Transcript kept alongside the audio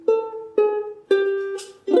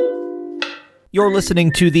You're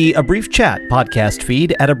listening to the A Brief Chat podcast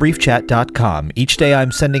feed at abriefchat.com. Each day I'm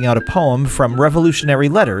sending out a poem from Revolutionary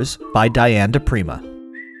Letters by Diane di Prima.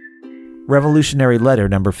 Revolutionary Letter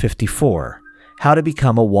number 54. How to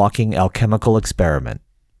Become a Walking Alchemical Experiment.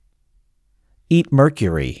 Eat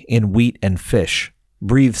mercury in wheat and fish.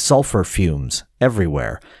 Breathe sulfur fumes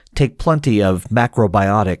everywhere. Take plenty of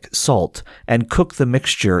macrobiotic salt and cook the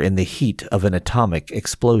mixture in the heat of an atomic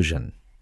explosion.